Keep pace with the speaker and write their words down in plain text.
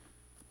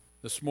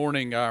This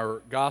morning,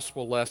 our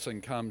gospel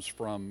lesson comes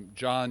from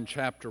John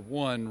chapter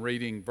 1,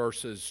 reading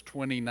verses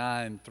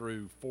 29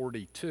 through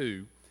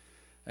 42.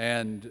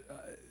 And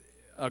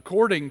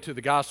according to the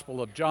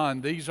Gospel of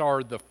John, these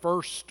are the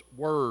first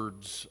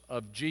words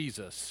of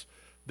Jesus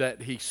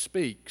that he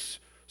speaks.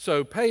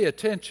 So pay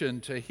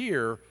attention to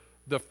hear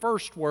the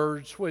first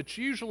words, which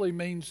usually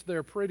means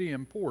they're pretty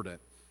important,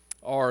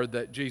 are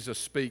that Jesus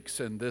speaks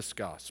in this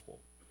gospel.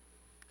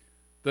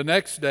 The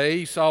next day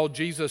he saw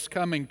Jesus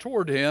coming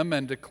toward him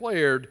and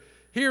declared,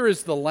 "Here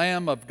is the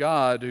Lamb of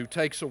God who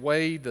takes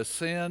away the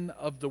sin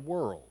of the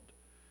world.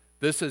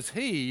 This is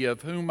he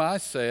of whom I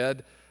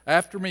said,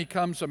 'After me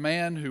comes a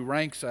man who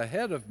ranks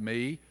ahead of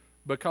me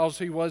because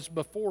he was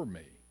before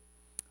me.'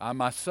 I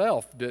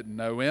myself didn't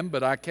know him,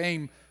 but I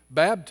came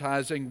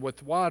baptizing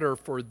with water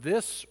for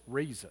this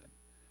reason,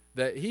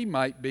 that he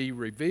might be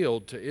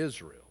revealed to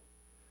Israel."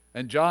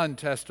 And John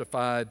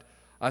testified,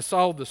 "I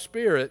saw the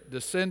Spirit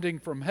descending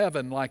from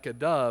heaven like a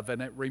dove,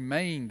 and it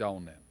remained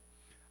on him.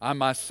 I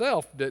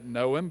myself didn't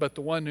know him, but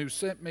the one who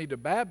sent me to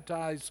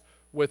baptize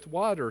with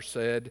water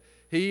said,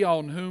 'He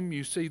on whom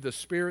you see the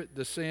Spirit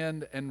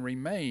descend and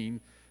remain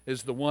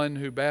is the one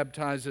who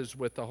baptizes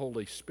with the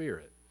Holy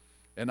Spirit.'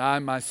 And I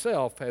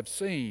myself have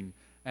seen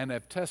and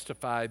have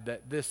testified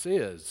that this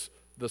is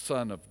the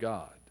Son of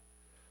God."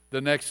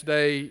 The next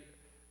day,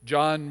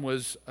 John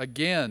was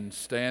again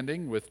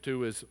standing with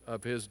two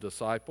of his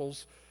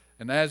disciples.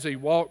 And as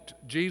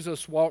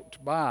Jesus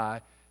walked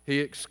by, he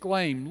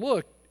exclaimed,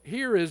 "Look,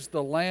 here is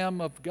the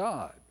Lamb of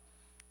God."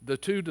 The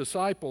two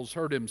disciples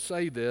heard him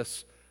say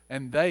this,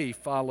 and they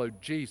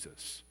followed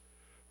Jesus.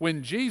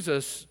 When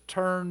Jesus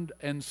turned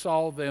and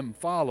saw them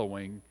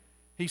following,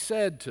 he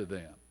said to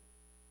them,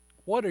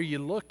 "What are you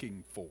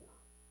looking for?"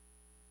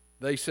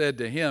 They said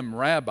to him,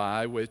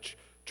 "Rabbi," which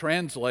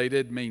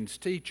translated means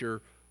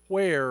teacher,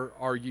 "where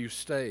are you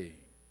staying?"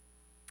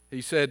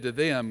 He said to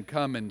them,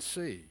 "Come and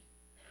see."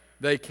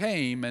 They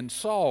came and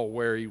saw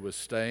where he was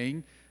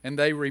staying, and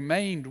they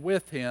remained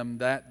with him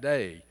that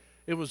day.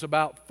 It was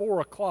about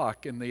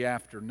 4:00 in the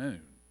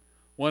afternoon.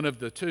 One of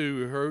the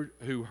two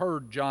who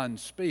heard John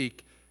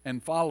speak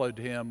and followed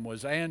him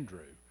was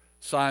Andrew,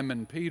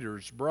 Simon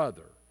Peter's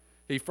brother.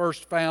 He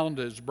first found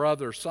his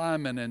brother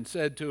Simon and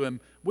said to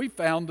him, "We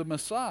found the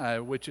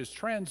Messiah," which is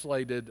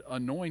translated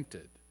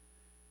anointed.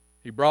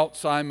 He brought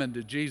Simon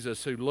to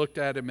Jesus, who looked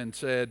at him and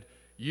said,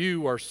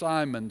 "You are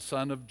Simon,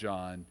 son of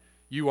John.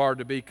 You are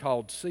to be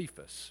called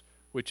Cephas,"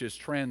 which is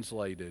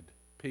translated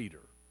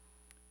Peter.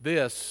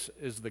 This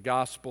is the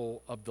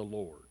gospel of the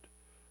Lord.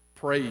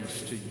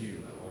 Praise to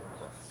you, O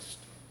Christ.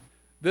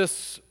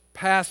 This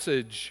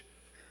passage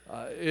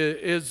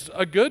is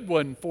a good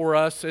one for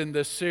us in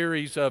this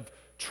series of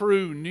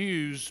True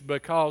News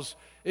because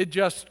it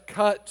just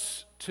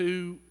cuts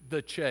to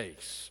the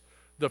chase.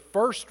 The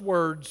first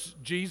words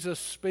Jesus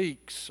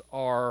speaks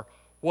are,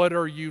 "What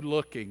are you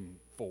looking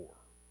for?"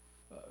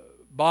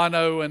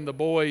 Bono and the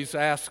boys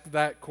ask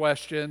that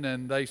question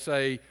and they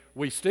say,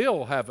 "We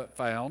still haven't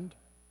found."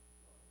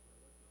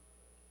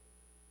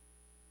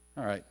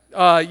 All right.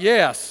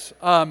 Yes.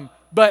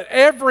 But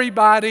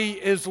everybody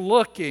is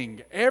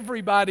looking.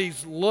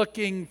 Everybody's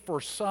looking for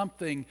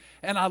something.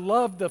 And I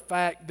love the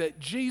fact that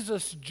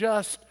Jesus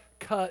just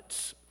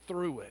cuts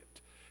through it.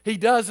 He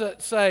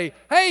doesn't say,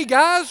 "Hey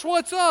guys,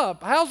 what's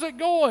up? How's it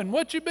going?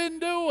 What you been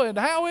doing?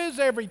 How is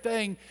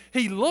everything?"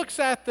 He looks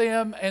at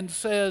them and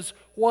says,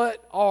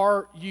 "What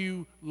are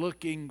you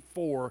looking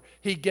for?"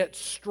 He gets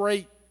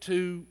straight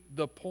to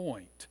the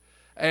point.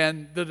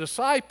 And the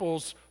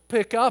disciples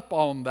pick up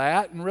on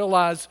that and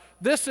realize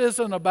this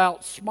isn't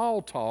about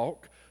small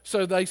talk.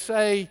 So they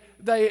say,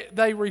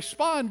 they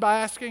respond by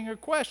asking a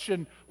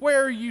question,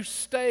 "Where are you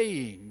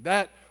staying?"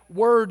 That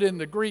word in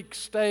the Greek,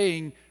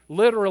 staying,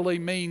 literally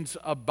means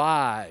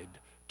abide,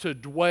 to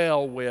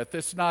dwell with.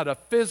 It's not a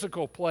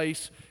physical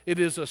place, it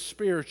is a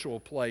spiritual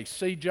place.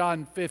 See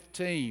John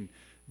 15,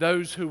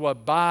 "Those who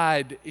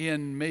abide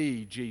in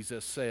me,"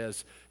 Jesus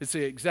says. It's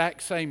the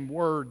exact same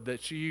word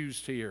that's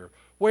used here.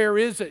 Where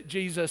is it,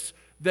 Jesus,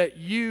 that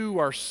you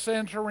are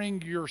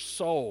centering your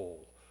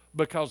soul?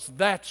 Because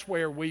that's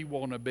where we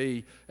want to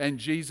be. And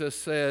Jesus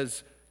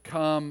says,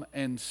 "Come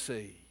and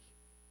see."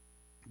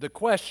 The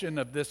question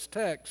of this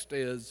text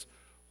is,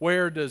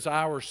 where does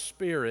our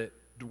spirit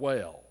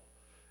dwell?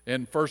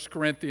 In 1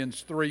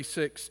 Corinthians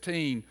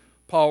 3:16,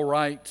 Paul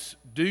writes,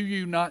 "Do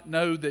you not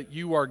know that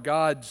you are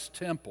God's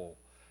temple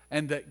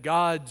and that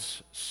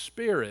God's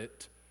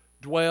Spirit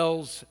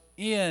dwells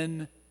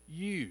in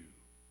you?"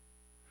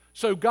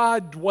 So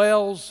God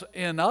dwells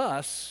in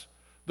us.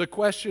 The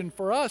question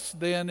for us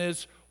then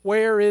is,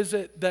 where is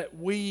it that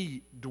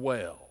we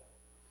dwell?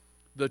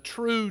 The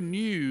true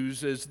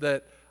news is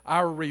that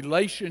our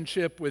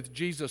relationship with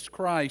Jesus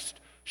Christ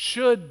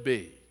should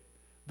be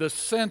the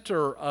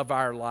center of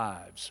our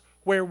lives,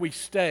 where we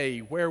stay,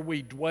 where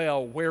we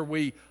dwell, where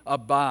we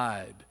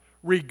abide,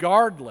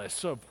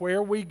 regardless of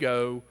where we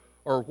go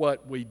or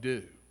what we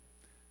do.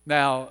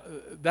 Now,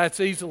 that's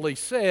easily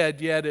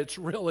said, yet it's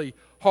really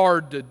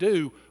hard to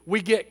do.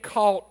 We get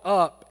caught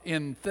up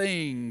in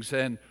things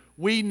and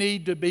we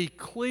need to be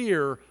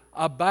clear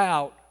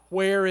about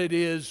where it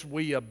is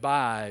we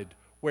abide,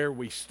 where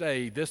we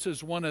stay. This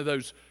is one of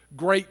those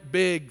great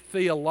big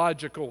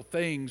theological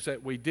things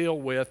that we deal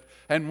with.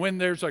 And when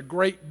there's a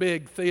great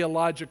big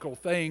theological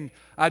thing,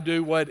 I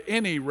do what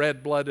any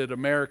red-blooded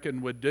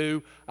American would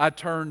do. I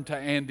turn to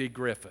Andy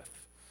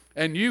Griffith.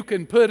 And you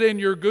can put in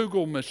your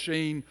Google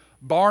machine,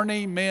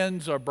 Barney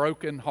Mends a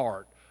Broken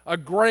Heart. A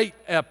great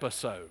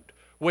episode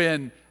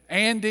when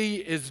Andy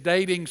is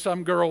dating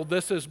some girl.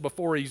 This is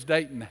before he's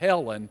dating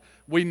Helen.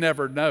 We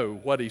never know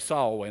what he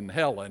saw in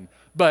Helen.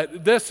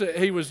 But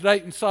he was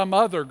dating some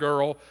other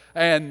girl,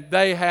 and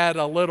they had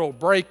a little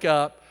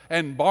breakup,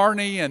 and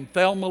Barney and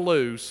Thelma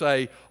Lou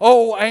say,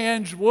 "Oh,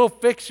 Ange, we'll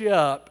fix you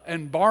up."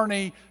 And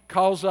Barney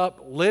calls up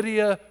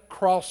Lydia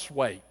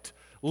Crosswaite.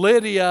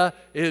 Lydia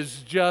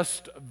is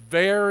just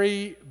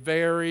very,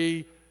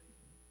 very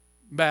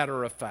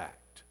matter of fact.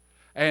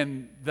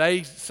 And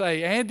they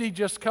say, "Andy,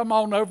 just come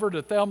on over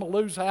to Thelma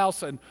Lou's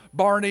house." And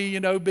Barney,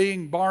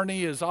 being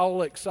Barney, is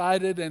all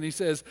excited. And he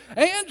says,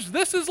 "Ange,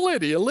 this is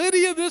Lydia.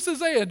 Lydia, this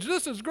is Ange.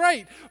 This is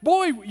great.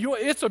 Boy,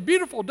 it's a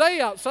beautiful day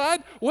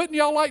outside. Wouldn't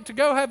y'all like to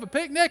go have a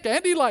picnic?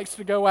 Andy likes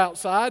to go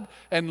outside."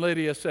 And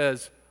Lydia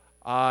says,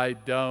 "I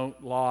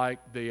don't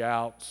like the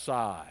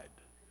outside."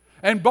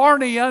 And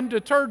Barney,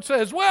 undeterred,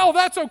 says, "Well,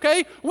 that's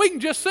okay. We can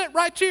just sit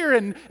right here,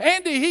 and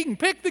Andy, he can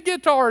pick the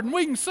guitar, and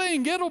we can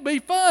sing. It'll be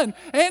fun.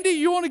 Andy,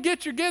 you want to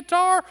get your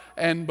guitar?"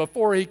 And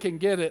before he can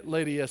get it,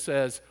 Lydia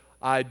says,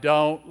 "I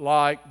don't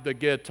like the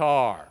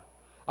guitar.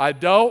 I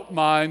don't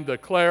mind the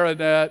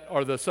clarinet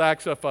or the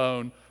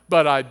saxophone,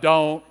 but I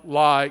don't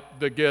like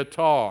the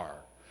guitar."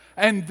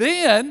 And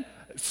then,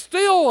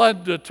 still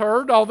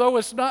undeterred, although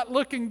it's not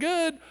looking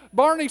good,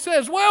 Barney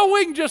says, "Well,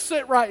 we can just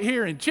sit right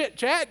here and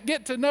chit-chat,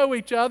 get to know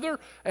each other."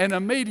 And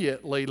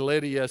immediately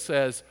Lydia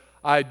says,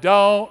 "I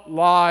don't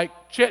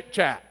like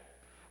chit-chat.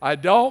 I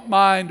don't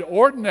mind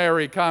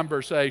ordinary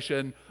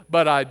conversation,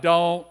 but I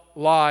don't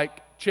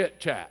like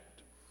chit-chat."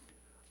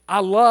 I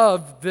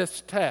love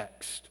this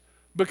text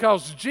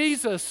because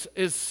Jesus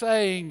is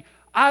saying,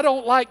 I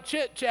don't like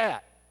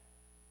chit-chat.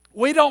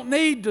 We don't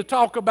need to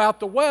talk about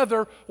the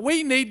weather.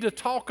 We need to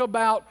talk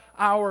about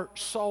our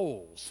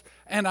souls.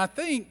 And I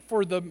think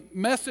for the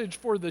message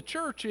for the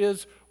church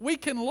is we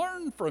can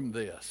learn from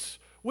this.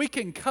 We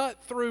can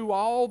cut through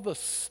all the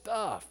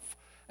stuff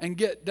and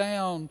get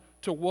down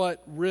to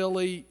what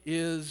really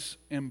is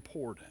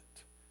important.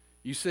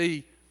 You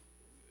see,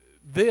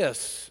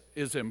 this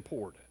is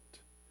important.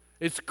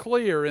 It's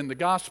clear in the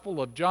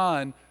Gospel of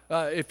John,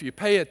 if you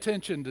pay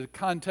attention to the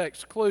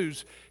context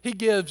clues, he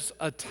gives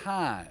a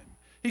time.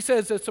 He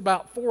says it's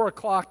about 4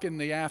 o'clock in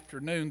the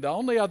afternoon. The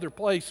only other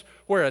place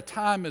where a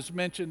time is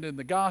mentioned in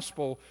the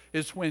gospel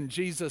is when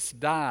Jesus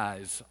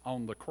dies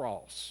on the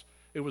cross.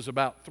 It was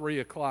about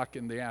 3 o'clock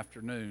in the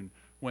afternoon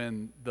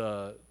when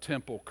the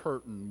temple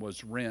curtain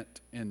was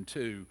rent in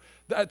two.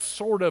 That's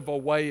sort of a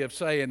way of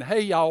saying,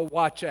 hey, y'all,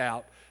 watch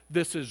out.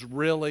 This is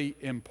really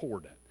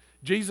important.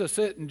 Jesus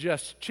isn't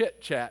just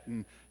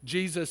chit-chatting.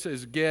 Jesus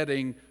is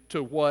getting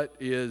to what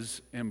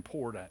is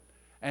important.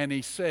 And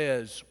he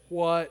says,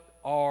 what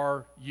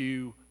are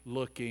you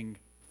looking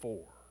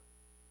for?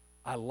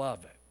 I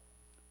love it.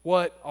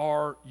 What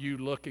are you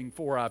looking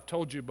for? I've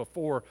told you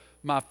before,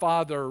 my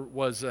father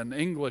was an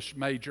English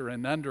major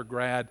in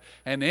undergrad,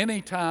 and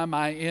anytime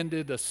I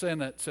ended a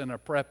sentence in a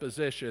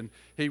preposition,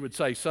 he would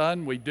say,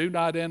 "Son, we do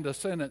not end a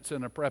sentence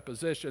in a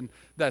preposition.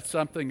 That's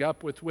something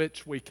up with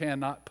which we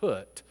cannot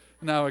put."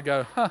 Now I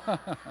go,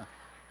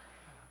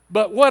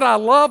 But what I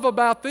love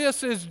about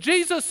this is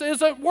Jesus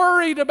isn't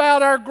worried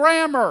about our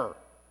grammar.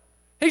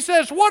 He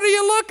says, what are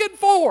you looking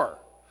for?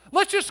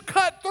 Let's just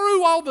cut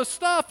through all the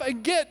stuff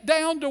and get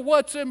down to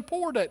what's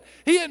important.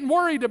 He isn't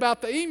worried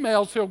about the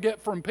emails he'll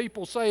get from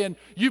people saying,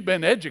 you've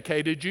been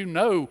educated, you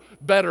know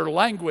better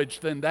language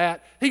than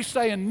that. He's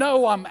saying,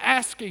 no, I'm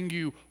asking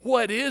you,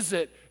 what is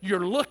it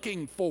you're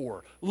looking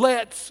for?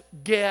 Let's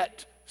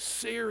get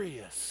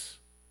serious.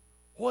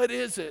 What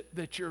is it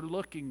that you're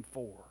looking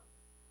for?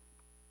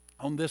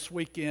 On this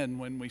weekend,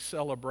 when we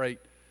celebrate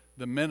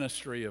the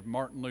ministry of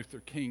Martin Luther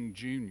King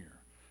Jr.,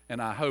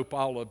 and I hope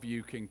all of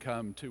you can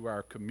come to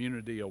our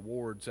community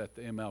awards at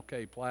the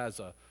MLK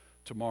Plaza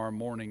tomorrow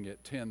morning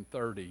at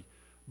 10:30.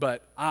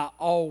 But I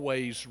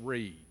always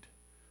read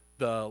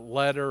the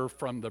letter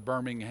from the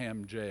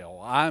Birmingham jail.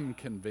 I'm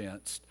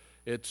convinced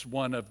it's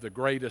one of the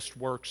greatest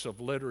works of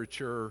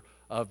literature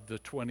of the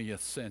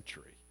 20th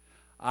century.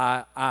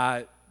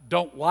 I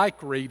don't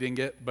like reading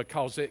it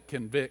because it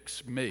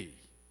convicts me.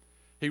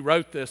 He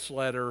wrote this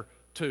letter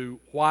to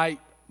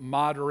white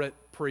moderate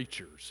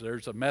preachers.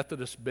 There's a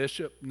Methodist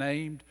bishop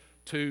named,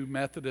 2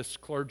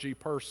 Methodist clergy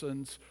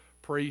persons,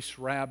 priests,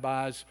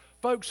 rabbis,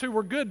 folks who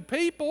were good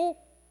people.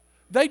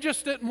 They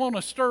just didn't want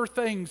to stir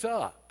things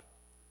up.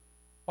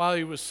 While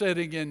he was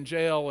sitting in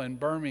jail in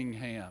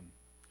Birmingham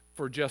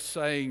for just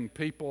saying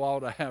people ought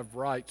to have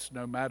rights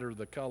no matter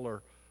the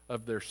color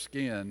of their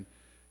skin,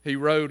 he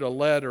wrote a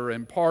letter,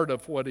 and part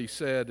of what he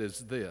said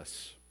is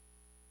this: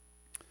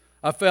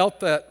 I felt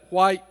that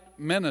white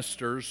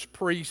ministers,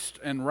 priests,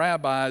 and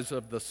rabbis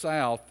of the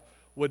South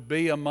would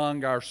be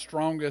among our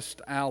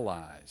strongest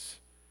allies.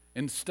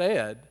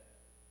 Instead,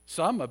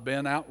 some have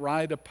been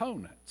outright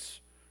opponents,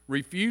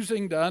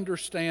 refusing to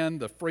understand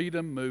the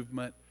freedom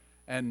movement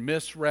and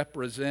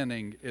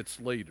misrepresenting its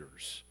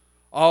leaders.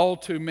 All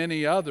too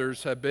many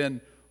others have been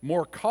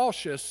more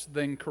cautious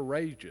than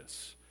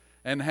courageous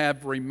and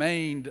have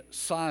remained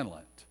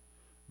silent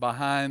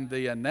behind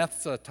the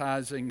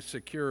anesthetizing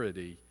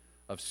security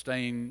of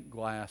stained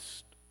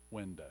glass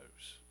windows.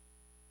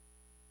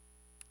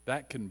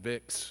 That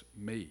convicts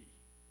me.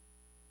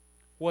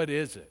 What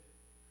is it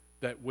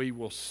that we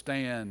will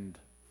stand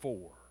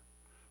for?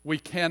 We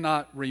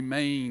cannot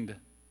remain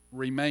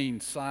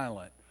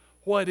silent.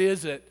 What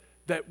is it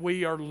that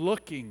we are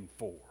looking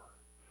for?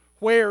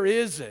 Where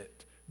is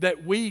it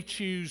that we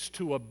choose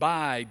to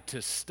abide,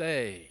 to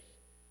stay,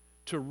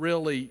 to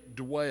really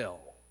dwell?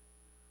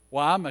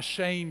 Well, I'm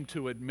ashamed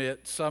to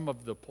admit some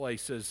of the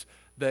places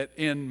that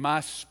in my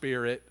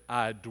spirit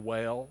I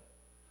dwell.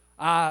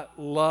 I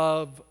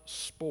love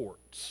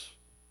sports,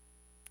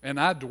 and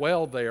I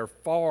dwell there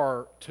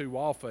far too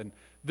often.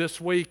 This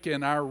week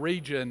in our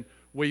region,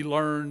 we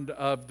learned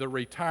of the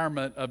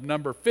retirement of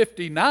number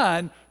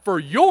 59 for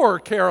your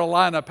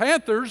Carolina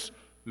Panthers,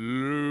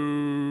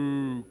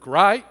 Luke,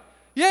 right?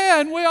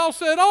 Yeah, and we all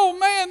said, oh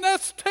man,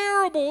 that's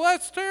terrible,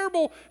 that's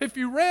terrible. If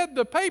you read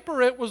the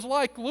paper, it was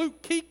like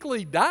Luke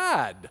Kuechly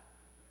died.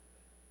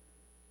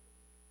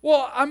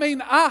 Well,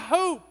 I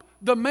hope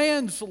the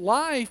man's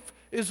life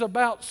is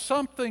about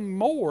something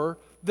more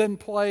than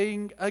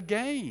playing a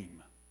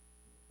game,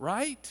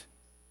 right?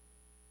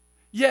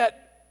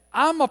 Yet,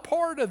 I'm a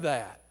part of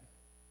that.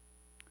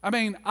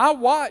 I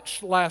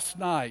watched last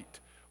night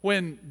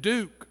when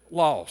Duke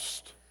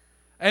lost,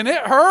 and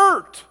it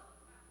hurt.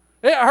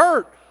 It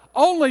hurt.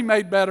 Only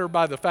made better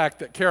by the fact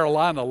that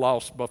Carolina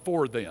lost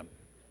before them.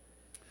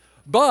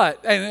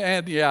 But,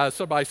 and yeah,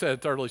 somebody said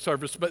it's early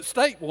service, but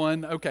State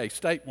won. Okay,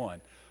 State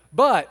won.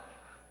 But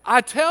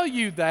I tell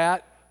you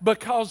that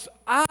because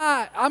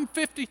I'm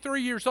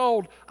 53 years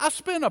old. I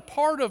spent a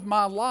part of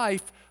my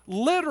life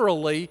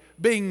literally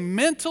being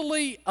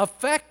mentally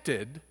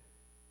affected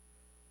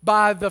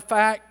by the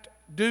fact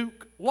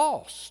Duke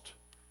lost.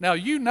 Now,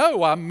 you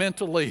know I'm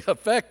mentally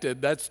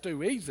affected. That's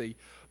too easy.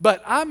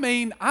 But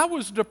I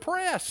was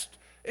depressed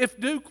if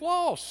Duke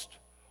lost.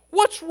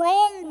 What's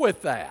wrong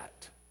with that?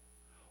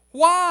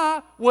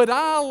 Why would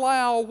I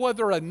allow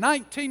whether a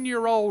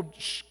 19-year-old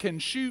can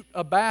shoot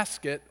a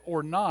basket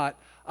or not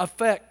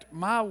affect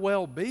my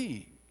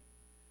well-being?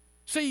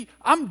 See,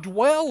 I'm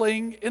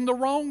dwelling in the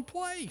wrong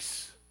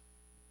place.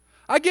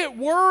 I get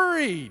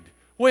worried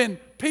when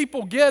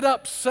people get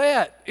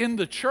upset in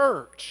the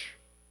church.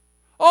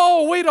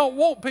 Oh, we don't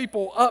want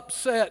people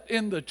upset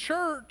in the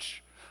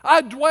church.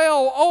 I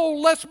dwell, oh,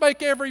 let's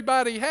make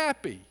everybody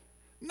happy.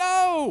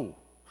 No.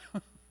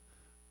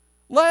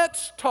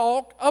 Let's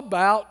talk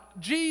about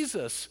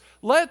Jesus.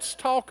 Let's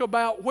talk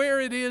about where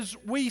it is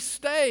we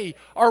stay.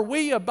 Are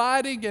we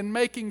abiding and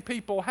making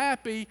people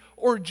happy,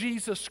 or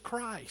Jesus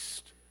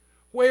Christ?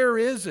 Where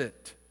is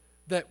it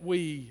that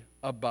we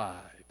abide?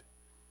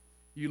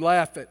 You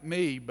laugh at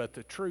me, but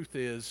the truth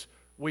is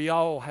we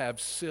all have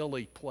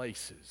silly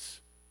places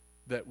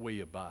that we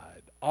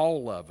abide.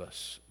 All of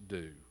us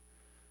do.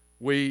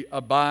 We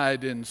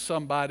abide in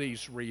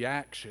somebody's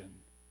reaction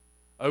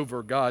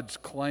over God's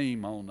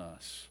claim on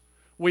us.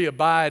 We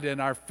abide in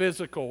our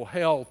physical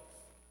health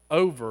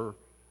over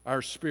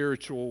our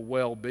spiritual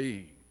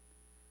well-being.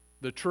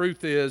 The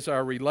truth is,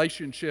 our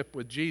relationship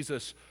with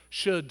Jesus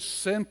should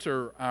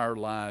center our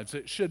lives.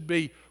 It should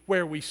be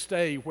where we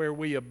stay, where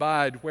we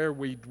abide, where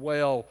we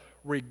dwell,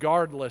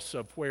 regardless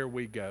of where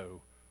we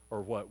go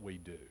or what we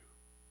do.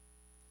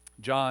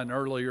 John,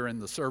 earlier in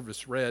the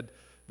service, read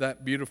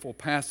that beautiful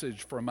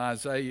passage from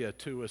Isaiah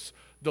to us.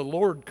 The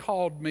Lord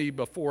called me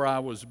before I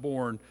was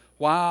born.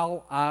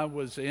 While I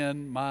was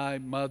in my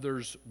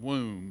mother's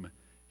womb,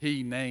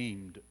 He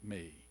named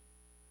me.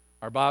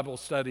 Our Bible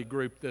study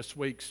group this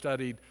week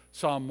studied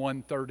Psalm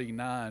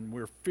 139.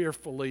 We're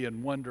fearfully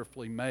and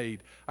wonderfully made.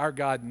 Our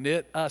God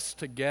knit us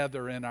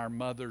together in our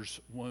mother's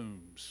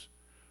wombs.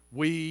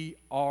 We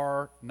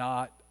are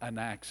not an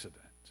accident.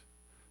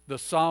 The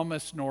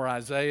psalmist, nor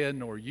Isaiah,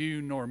 nor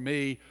you, nor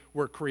me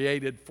were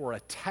created for a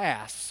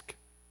task.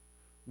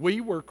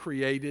 We were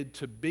created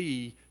to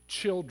be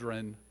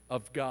children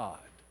of God.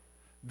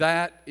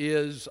 That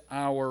is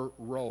our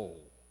role.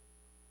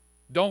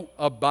 Don't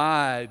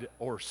abide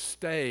or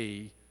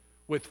stay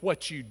with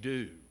what you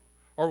do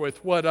or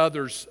with what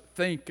others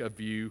think of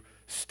you.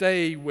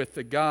 Stay with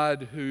the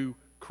God who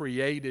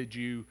created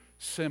you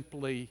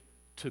simply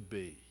to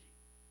be.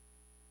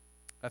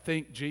 I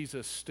think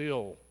Jesus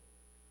still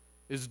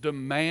is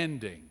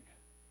demanding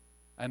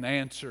an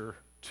answer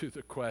to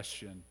the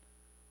question,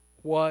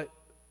 what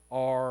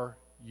are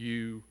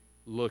you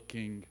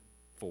looking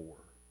for?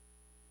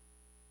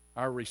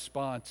 Our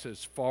response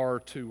is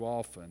far too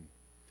often,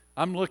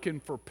 I'm looking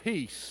for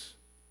peace.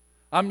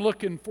 I'm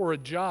looking for a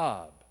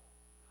job.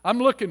 I'm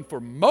looking for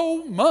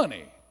more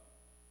money.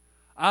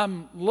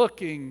 I'm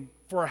looking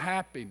for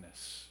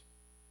happiness.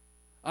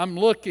 I'm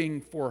looking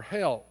for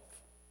health.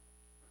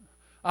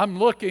 I'm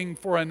looking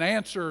for an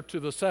answer to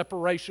the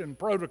separation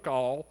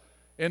protocol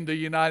in the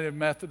United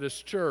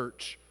Methodist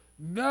Church.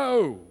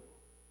 No.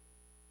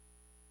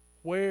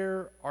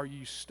 Where are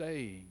you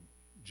staying,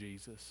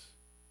 Jesus?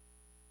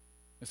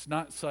 It's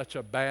not such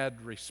a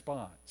bad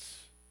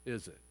response,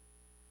 is it?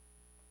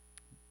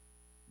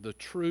 The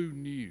true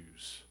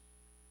news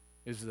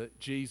is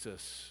that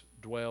Jesus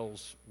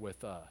dwells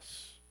with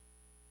us.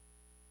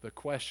 The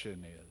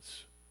question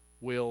is,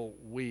 will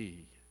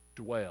we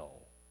dwell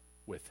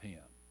with him?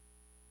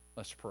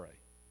 Let's pray.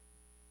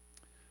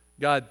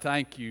 God,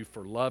 thank you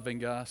for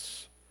loving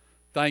us.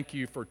 Thank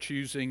you for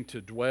choosing to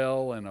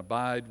dwell and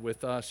abide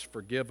with us.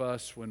 Forgive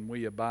us when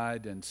we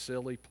abide in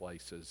silly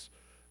places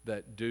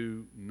that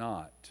do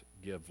not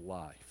give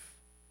life.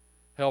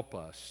 Help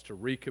us to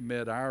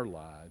recommit our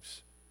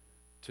lives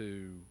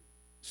to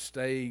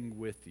staying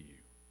with you.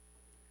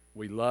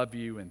 We love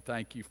you and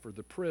thank you for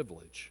the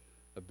privilege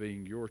of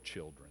being your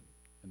children.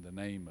 In the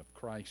name of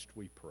Christ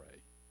we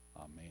pray.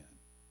 Amen.